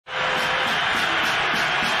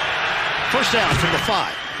First down from the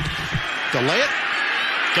 5. Delay it.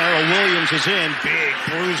 Darrel WIlliams is in. Big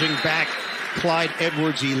bruising back. Clyde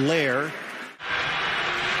Edwards-Helaire.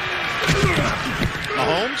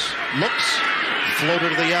 Mahomes looks. Floater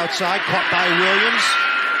to the outside. Caught by Williams.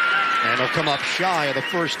 And he'll come up shy of the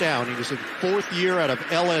first down. He was in 4th year out of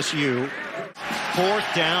LSU.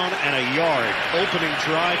 4th down and a yard. Opening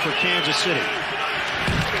drive for Kansas City.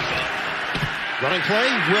 Running play.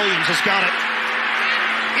 Williams has got it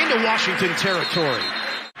into Washington territory.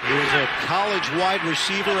 He was a college wide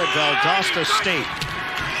receiver at Valdosta State.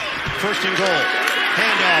 First and goal.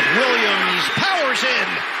 Handoff. Williams powers in.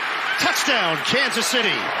 Touchdown, Kansas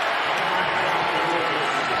City.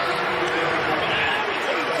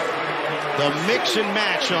 The mix and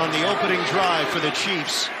match on the opening drive for the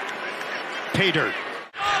Chiefs. Pay dirt.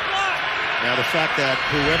 Now the fact that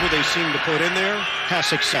whoever they seem to put in there has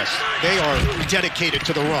success. They are dedicated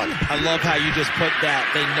to the run. I love how you just put that.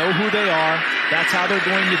 They know who they are. That's how they're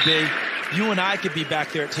going to be. You and I could be back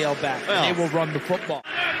there at tailback, and they will run the football.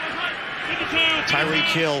 Tyreek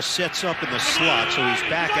Hill sets up in the slot, so he's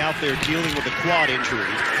back out there dealing with the quad injury.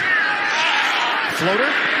 Floater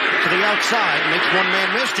to the outside, makes one man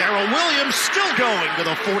miss. Darrel WIlliams still going to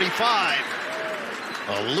the 45.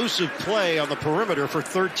 Elusive play on the perimeter for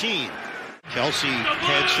 13. Kelsey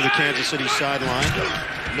heads to the Kansas City sideline.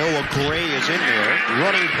 Noah Gray is in there.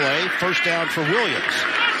 Running play, first down for Williams.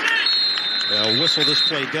 They'll whistle this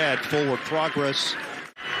play dead. Forward progress.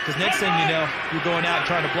 Because next thing you know, you're going out and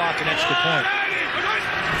trying to block an extra point.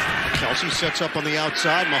 Kelsey sets up on the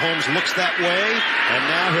outside. Mahomes looks that way, and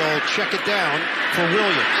now he'll check it down for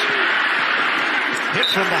Williams. Hit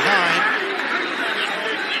from behind.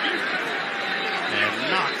 And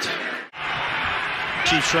knocked.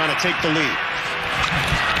 Chiefs trying to take the lead.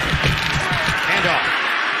 Handoff.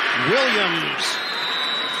 Williams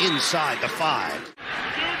inside the 5.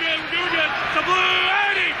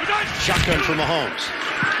 Shotgun for Mahomes.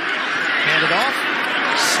 Handed off.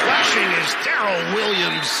 Slashing is Darrel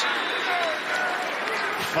WIlliams.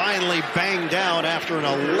 Finally banged out after an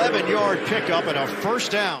 11-yard pickup and a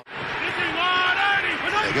first down.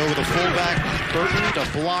 They go with a fullback, Burton,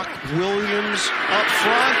 to block Williams up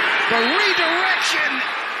front. The redirection.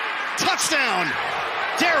 Touchdown.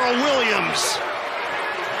 Darrel WIlliams.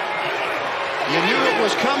 You knew it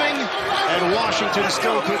was coming, and Washington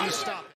still couldn't stop.